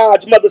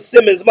Tanaj, Mother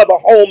Simmons, Mother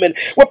Holman.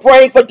 We're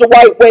praying for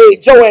Dwight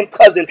Wade, Joanne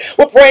Cousin.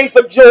 We're praying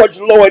for George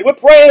Lloyd. We're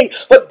praying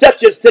for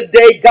Duchess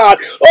today, God.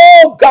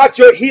 Oh God,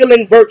 your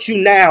healing virtue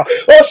now.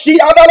 We're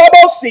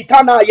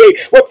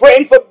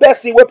praying for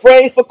Bessie. We're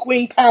praying for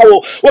Queen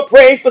Powell. We're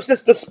praying for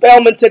Sister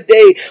Spellman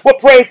today. We're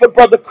praying for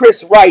Brother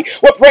Chris Wright.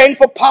 We're praying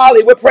for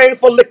Polly. We're praying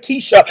for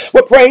Lakeisha.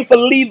 We're praying for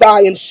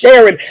Levi and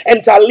Sharon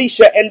and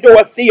Talisha and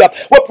Dorothea.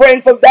 We're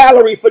praying for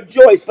Valerie, for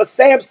Joyce, for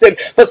Samson,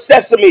 for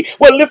Sesame.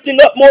 We're lifting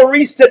up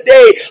Maurice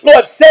today.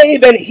 Lord,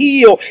 save and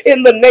heal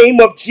in the name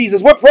of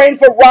Jesus. We're praying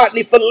for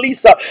Rodney, for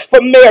Lisa,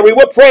 for Mary.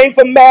 We're praying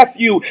for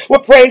Matthew. We're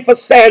praying for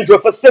Sandra,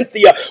 for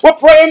Cynthia. We're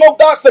praying, oh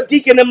God, for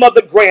Deacon and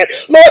Mother Grant.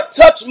 Lord,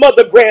 touch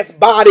Mother Grant's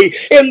body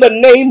in the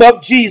name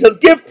of Jesus.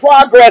 Give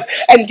progress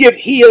and give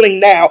healing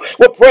now.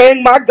 We're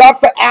praying, my God,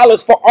 for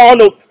Alice, for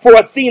Arnold, for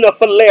Athena,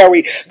 for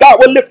Larry. God,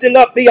 we're lifting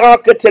up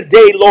Bianca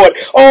today, Lord.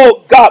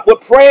 Oh God, we're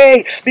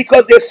praying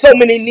because there's so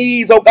many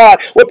needs, oh God.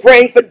 We're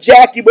praying for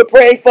Jackie. We're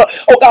praying for,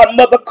 oh God,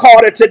 Mother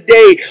Carter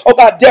today. Oh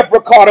God,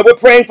 Deborah Carter. We're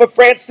praying for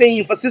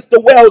Francine, for Sister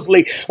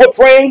Wellesley. We're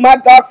praying, my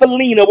God, for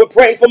Lena. We're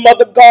praying for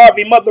Mother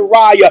Garvey, Mother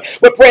Raya.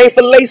 We're praying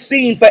for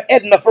Lacine, for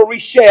Edna, for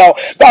Richelle.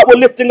 God, we're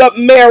lifting up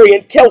Mary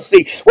and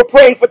Kelsey. We're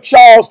praying for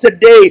Charles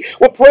today.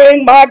 We're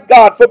praying, my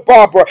God, for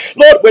Barbara.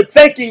 Lord, we're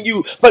thanking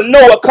you for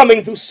Noah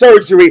coming through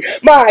surgery.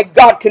 My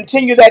God,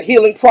 continue that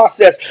healing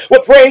process.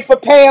 We're praying for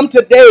Pam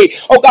today.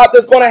 Oh God,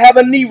 that's going to have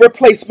a knee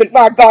replacement.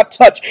 My God,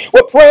 touch.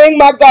 We're praying praying,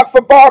 my God,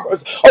 for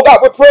Barbara's. Oh God,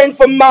 we're praying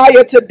for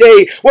Maya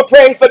today. We're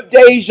praying for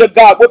Deja,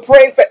 God. We're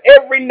praying for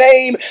every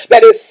name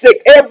that is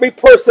sick, every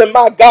person,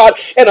 my God,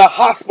 in a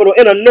hospital,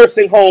 in a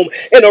nursing home,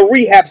 in a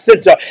rehab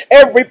center,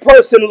 every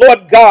person,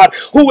 Lord God,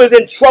 who is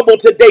in trouble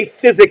today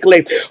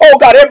physically. Oh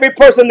God, every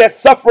person that's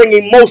suffering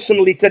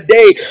emotionally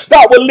today.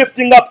 God, we're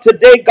lifting up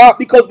today, God,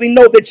 because we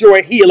know that you're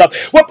a healer.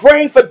 We're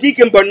praying for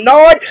Deacon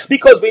Bernard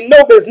because we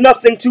know there's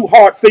nothing too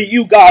hard for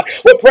you, God.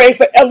 We're praying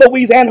for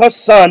Eloise and her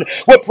son.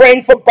 We're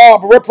praying for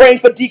Barbara. We're praying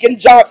for Deacon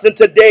Johnson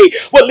today.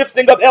 We're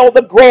lifting up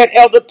Elder Grant,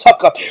 Elder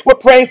Tucker. We're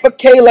praying for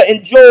Kayla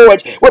and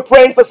George. We're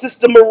praying for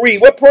Sister Marie.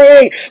 We're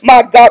praying,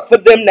 my God, for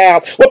them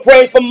now. We're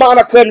praying for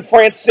Monica and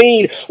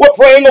Francine. We're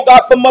praying, oh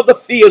God, for Mother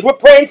Fears. We're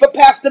praying for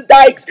Pastor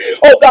Dykes.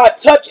 Oh God,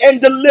 touch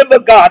and deliver,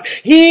 God.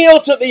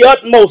 Heal to the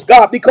utmost,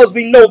 God, because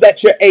we know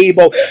that you're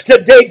able.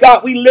 Today,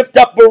 God, we lift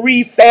up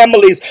bereaved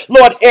families,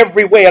 Lord,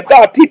 everywhere.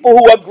 God, people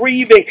who are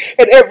grieving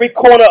in every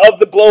corner of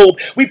the globe.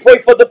 We pray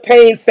for the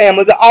Payne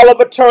family, the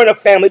Oliver Turner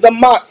family, the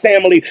Mott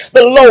family,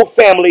 the Lowe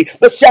family,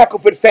 the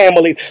Shackelford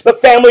family, the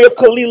family of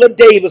Kalila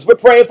Davis. We're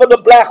praying for the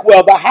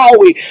Blackwell, the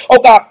Howie,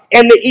 oh God,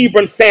 and the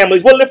Ebron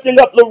families. We're lifting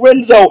up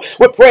Lorenzo.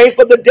 We're praying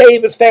for the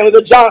Davis family,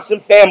 the Johnson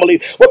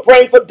family. We're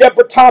praying for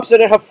Deborah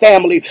Thompson and her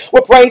family.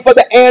 We're praying for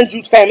the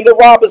Andrews family, the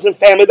Robinson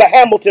family, the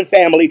Hamilton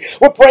family.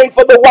 We're praying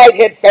for the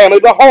Whitehead family,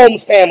 the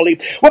Holmes family.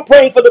 We're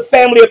praying for the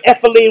family of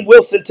Ethelene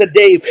Wilson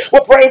today.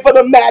 We're praying for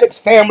the Maddox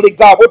family,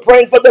 God. We're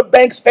praying for the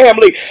Banks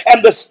family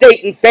and the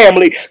Staten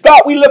family.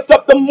 God, we lift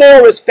up the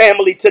Morris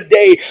family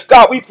today.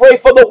 God, we pray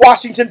for the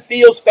Washington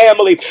Fields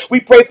family. We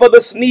pray for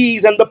the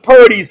Snees and the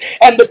Purdy's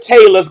and the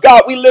Taylors.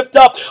 God, we lift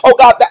up, oh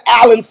God, the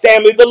Allen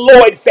family, the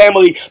Lloyd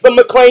family, the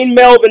McLean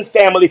Melvin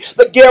family,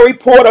 the Gary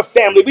Porter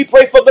family. We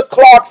pray for the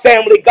Clark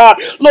family, God.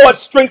 Lord,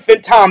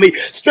 strengthen Tommy,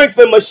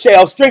 strengthen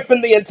Michelle,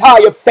 strengthen the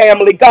entire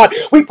family, God.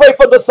 We pray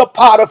for the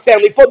Zapata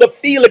family, for the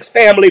Felix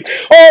family.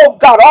 Oh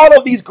God, all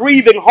of these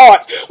grieving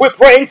hearts. We're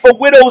praying for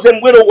widows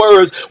and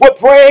widowers. We're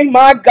praying,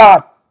 my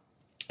God,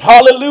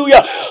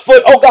 hallelujah. For,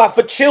 oh God,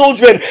 for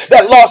children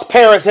that lost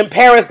parents and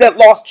parents that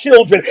lost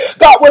children.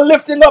 God, we're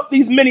lifting up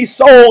these many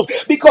souls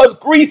because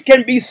grief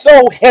can be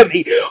so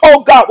heavy.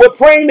 Oh God, we're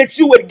praying that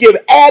you would give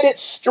added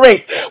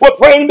strength. We're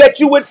praying that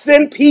you would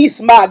send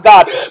peace, my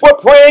God. We're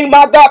praying,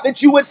 my God,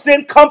 that you would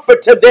send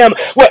comfort to them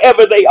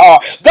wherever they are.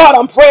 God,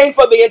 I'm praying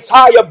for the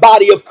entire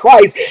body of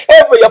Christ.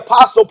 Every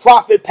apostle,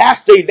 prophet,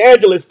 pastor,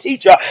 evangelist,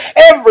 teacher,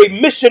 every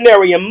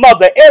missionary and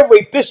mother,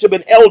 every bishop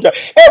and elder,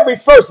 every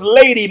first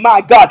lady,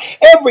 my God,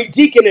 every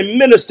deacon and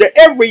minister,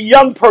 every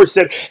young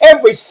person,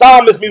 every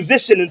psalmist,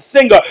 musician, and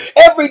singer,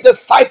 every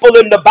disciple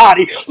in the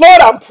body.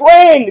 Lord, I'm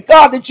praying,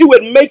 God, that you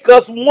would make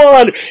us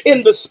one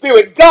in the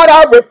spirit. God,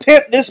 I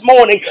repent this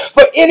morning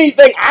for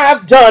anything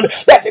I've done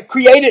that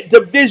created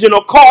division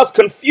or caused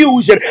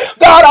confusion.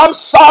 God, I'm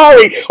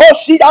sorry. Oh,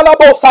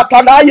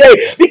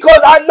 because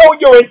I know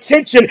your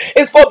intention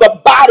is for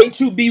the body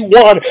to be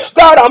one.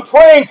 God, I'm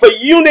praying for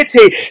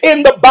unity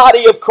in the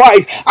body of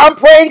Christ. I'm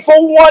praying for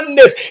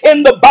oneness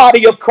in the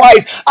body of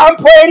Christ. I'm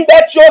praying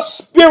that your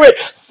spirit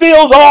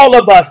fills all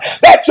of us,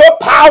 that your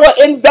power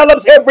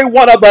envelops every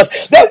one of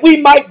us, that we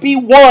might be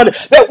one,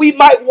 that we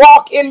might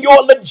walk in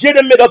your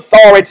legitimate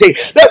authority,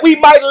 that we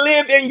might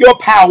live in your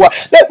power,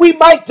 that we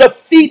might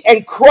defeat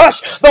and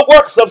crush the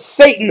works of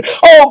Satan,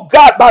 oh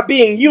God, by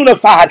being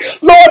unified.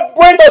 Lord,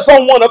 bring us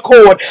on one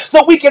accord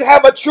so we can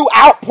have a true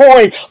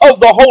outpouring of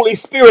the Holy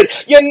Spirit.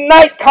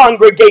 Unite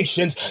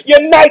congregations,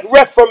 unite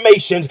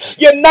reformations,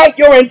 unite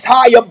your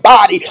entire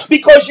body,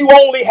 because you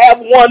only have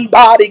one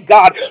body,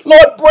 God.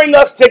 Lord, bring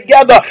us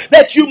together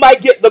that you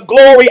might get the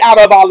glory out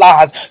of our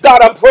lives.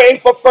 God, I'm praying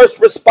for first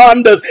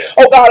responders,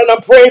 oh God, and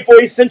I'm praying for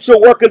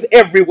essential workers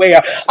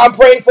everywhere. I'm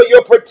praying for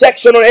your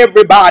protection on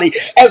everybody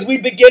as we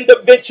begin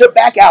to venture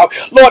back out.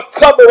 Lord,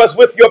 cover us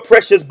with your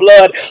precious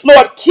blood.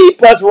 Lord,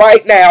 keep us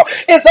right now.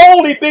 It's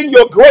only been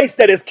your grace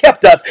that has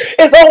kept us.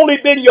 It's only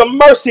been your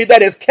mercy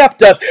that has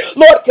kept us.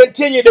 Lord,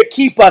 continue to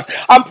keep us.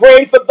 I'm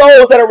praying for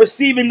those that are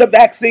receiving the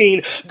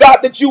vaccine. God,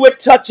 that you would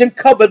touch and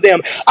cover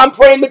them. I'm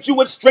praying that you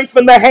would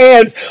strengthen the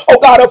hands, oh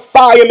God, of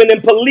firemen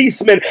and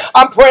policemen.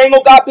 I'm praying,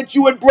 oh God, that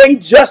you would bring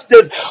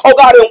justice, oh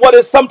God, in what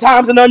is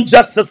sometimes an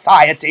unjust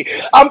society.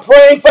 I'm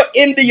praying for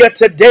India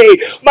today,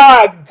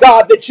 my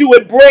God, that you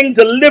would bring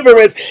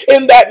deliverance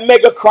in that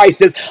mega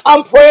crisis.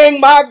 I'm praying,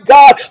 my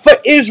God, for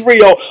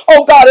Israel,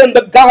 oh God, in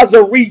the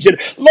Gaza region.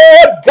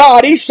 Lord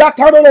God, oh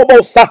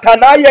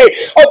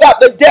God,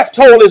 the death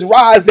toll is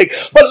rising,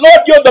 but Lord,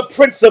 you're the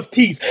Prince of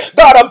Peace.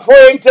 God, I'm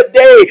praying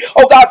today,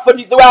 oh God, for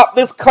throughout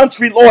this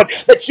country, Lord,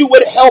 that you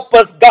would help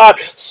us, God.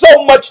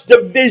 So much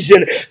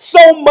division,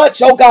 so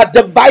much, oh God,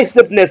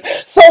 divisiveness,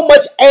 so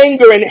much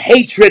anger and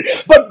hatred.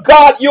 But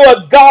God, you're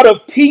a God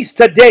of peace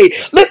today.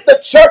 Let the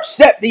church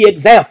set the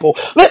example.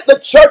 Let the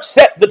church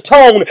set the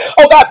tone,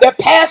 oh God, that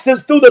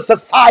passes through the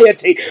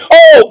society.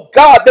 Oh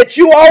God, that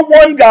you are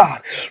one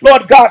God.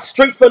 Lord God,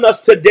 strengthen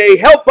us today.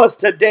 Help us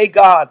today,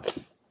 God,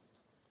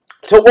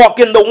 to walk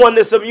in the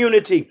oneness of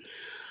unity.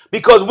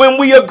 Because when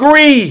we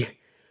agree,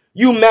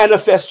 you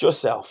manifest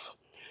yourself.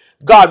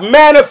 God,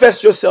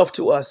 manifest yourself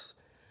to us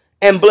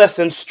and bless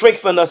and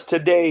strengthen us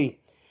today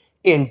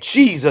in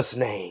Jesus'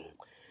 name.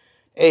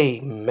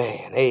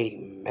 Amen.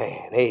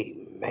 Amen.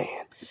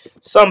 Amen.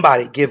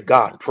 Somebody give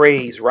God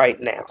praise right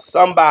now.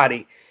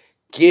 Somebody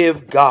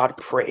give God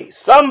praise.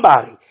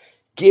 Somebody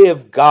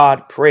give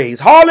God praise.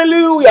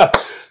 Hallelujah.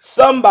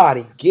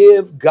 Somebody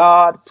give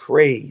God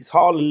praise.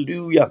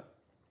 Hallelujah.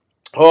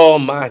 Oh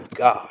my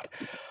God.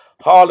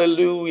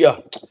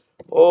 Hallelujah.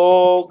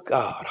 Oh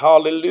God.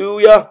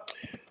 Hallelujah.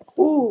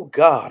 Oh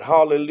God.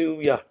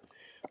 Hallelujah.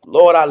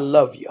 Lord, I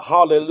love you.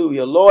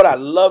 Hallelujah. Lord, I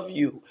love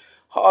you.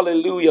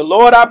 Hallelujah.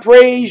 Lord, I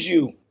praise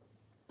you.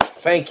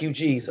 Thank you,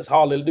 Jesus.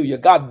 Hallelujah.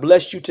 God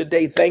bless you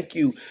today. Thank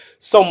you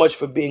so much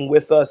for being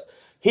with us.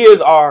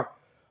 Here's our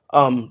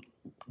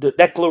the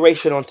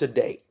declaration on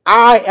today.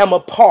 I am a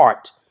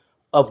part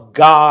of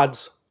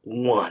God's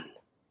one.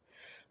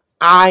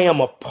 I am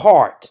a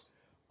part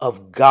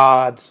of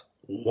God's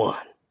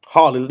one.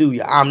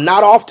 Hallelujah. I'm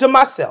not off to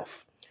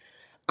myself.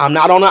 I'm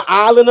not on an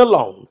island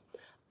alone.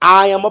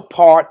 I am a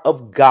part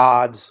of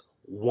God's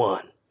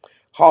one.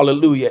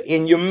 Hallelujah.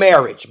 In your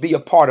marriage, be a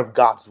part of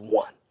God's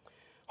one.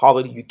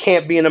 Hallelujah. You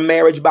can't be in a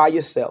marriage by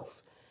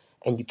yourself,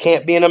 and you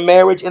can't be in a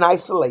marriage in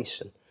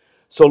isolation.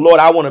 So, Lord,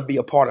 I want to be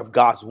a part of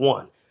God's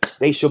one.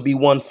 They shall be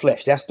one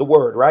flesh. That's the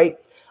word, right?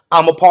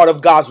 I'm a part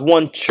of God's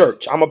one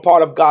church. I'm a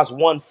part of God's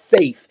one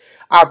faith.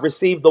 I've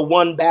received the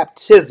one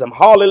baptism.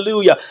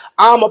 Hallelujah.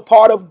 I'm a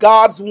part of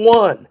God's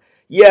one.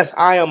 Yes,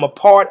 I am a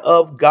part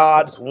of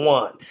God's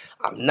one.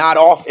 I'm not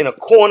off in a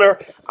corner.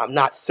 I'm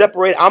not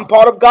separated. I'm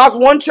part of God's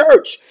one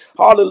church.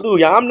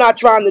 Hallelujah. I'm not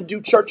trying to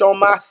do church on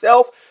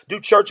myself, do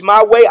church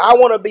my way. I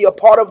want to be a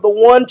part of the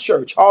one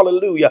church.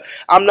 Hallelujah.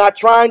 I'm not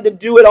trying to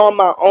do it on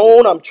my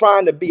own. I'm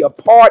trying to be a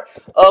part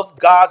of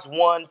God's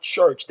one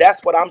church.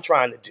 That's what I'm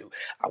trying to do.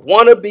 I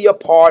want to be a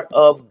part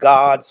of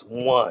God's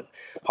one.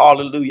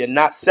 Hallelujah.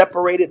 Not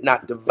separated,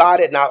 not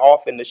divided, not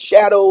off in the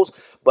shadows,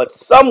 but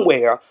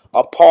somewhere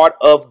a part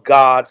of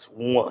God's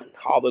one.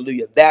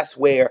 Hallelujah. That's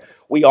where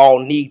we all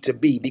need to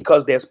be,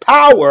 because there's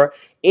power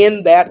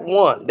in that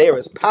one. There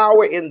is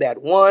power in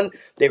that one.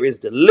 There is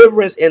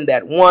deliverance in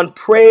that one.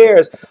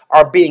 Prayers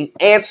are being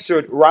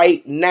answered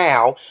right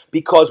now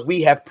because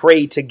we have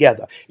prayed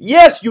together.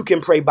 Yes, you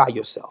can pray by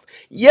yourself.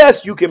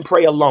 Yes, you can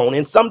pray alone.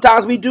 And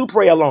sometimes we do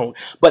pray alone.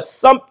 But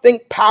something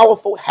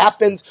powerful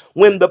happens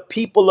when the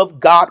people of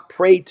God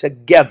pray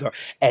together.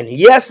 And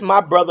yes,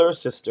 my brother or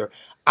sister,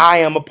 I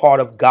am a part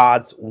of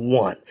God's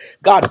one.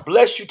 God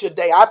bless you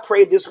today. I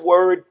pray this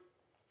word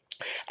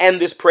and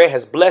this prayer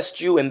has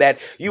blessed you, and that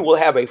you will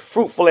have a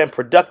fruitful and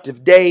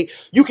productive day.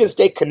 You can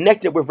stay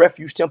connected with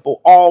Refuge Temple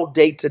all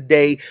day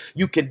today.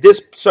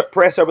 This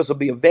prayer service will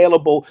be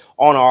available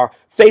on our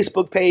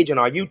Facebook page and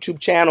our YouTube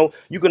channel.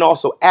 You can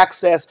also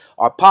access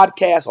our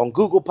podcast on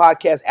Google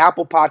Podcasts,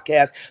 Apple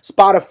Podcasts,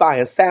 Spotify,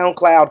 and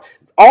SoundCloud.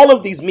 All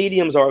of these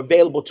mediums are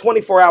available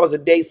 24 hours a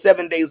day,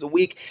 7 days a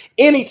week,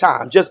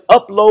 anytime. Just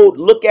upload,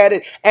 look at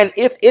it. And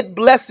if it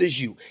blesses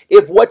you,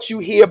 if what you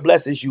hear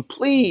blesses you,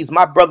 please,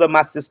 my brother,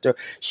 my sister,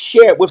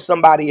 share it with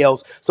somebody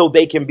else so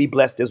they can be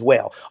blessed as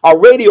well. Our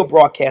radio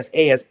broadcast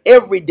airs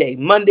every day,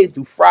 Monday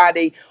through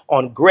Friday,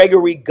 on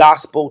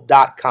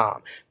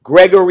GregoryGospel.com.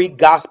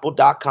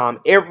 GregoryGospel.com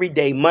every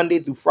day, Monday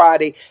through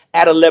Friday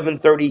at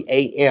 11:30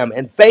 a.m.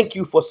 And thank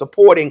you for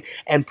supporting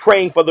and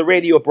praying for the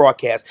radio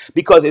broadcast,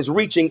 because it's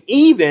reaching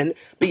even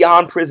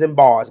beyond prison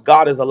bars.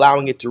 God is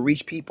allowing it to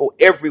reach people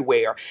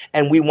everywhere,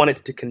 and we want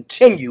it to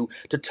continue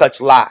to touch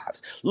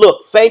lives.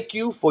 Look, thank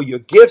you for your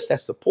gifts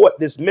that support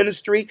this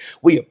ministry.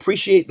 We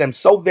appreciate them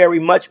so very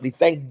much. We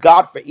thank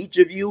God for each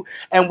of you,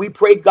 and we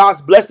pray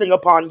God's blessing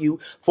upon you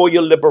for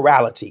your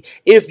liberality.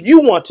 If you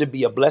want to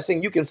be a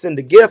blessing, you can send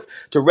a gift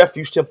to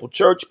Refuge Temple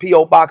Church,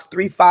 P.O. Box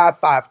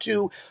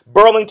 3552,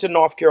 Burlington,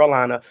 North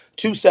Carolina,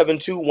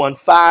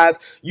 27215.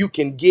 You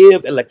can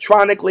give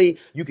electronically.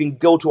 You can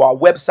go to our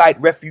website,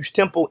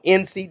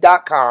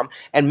 refugetemplnc.com,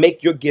 and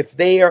make your gift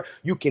there.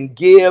 You can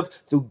give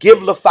through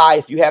Givelify.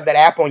 If you have that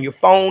app on your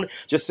phone,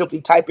 just simply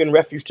type in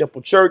Refuge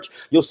Temple Church.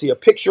 You'll see a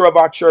picture of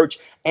our church,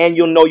 and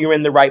you'll know you're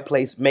in the right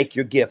place. Make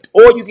your gift.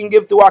 Or you can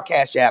give through our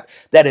Cash App.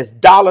 That is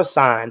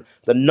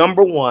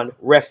 $1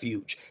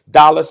 Refuge.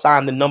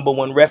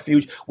 $1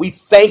 Refuge. We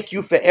thank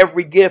you for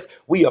every gift.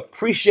 We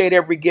appreciate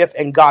every gift,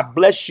 and God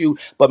bless you.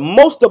 But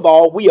most of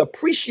all, we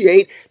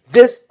appreciate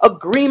this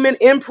agreement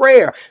in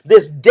prayer,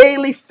 this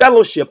daily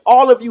fellowship,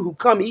 all of you who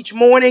come each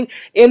morning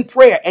in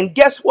prayer. And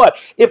guess what?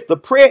 If the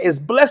prayer is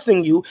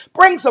blessing you,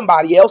 bring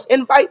somebody else,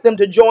 invite them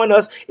to join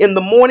us in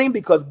the morning,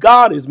 because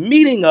God is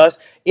meeting us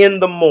in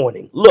the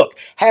morning. Look,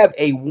 have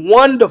a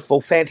wonderful,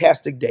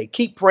 fantastic day.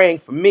 Keep praying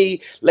for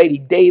me, Lady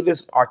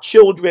Davis, our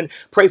children.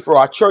 Pray for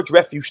our church,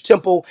 Refuge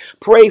Temple.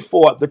 Pray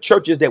for the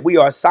churches that we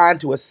are assigned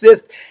to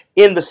assist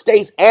in the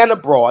States and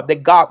abroad,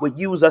 that God would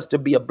use us to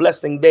be a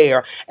blessing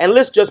there. And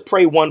let's just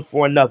pray one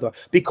for another,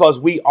 because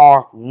we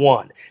are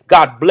one.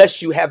 God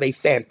bless you. Have a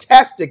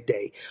fantastic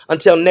day.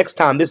 Until next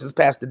time, this is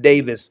Pastor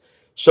Davis.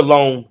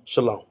 Shalom,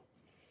 shalom.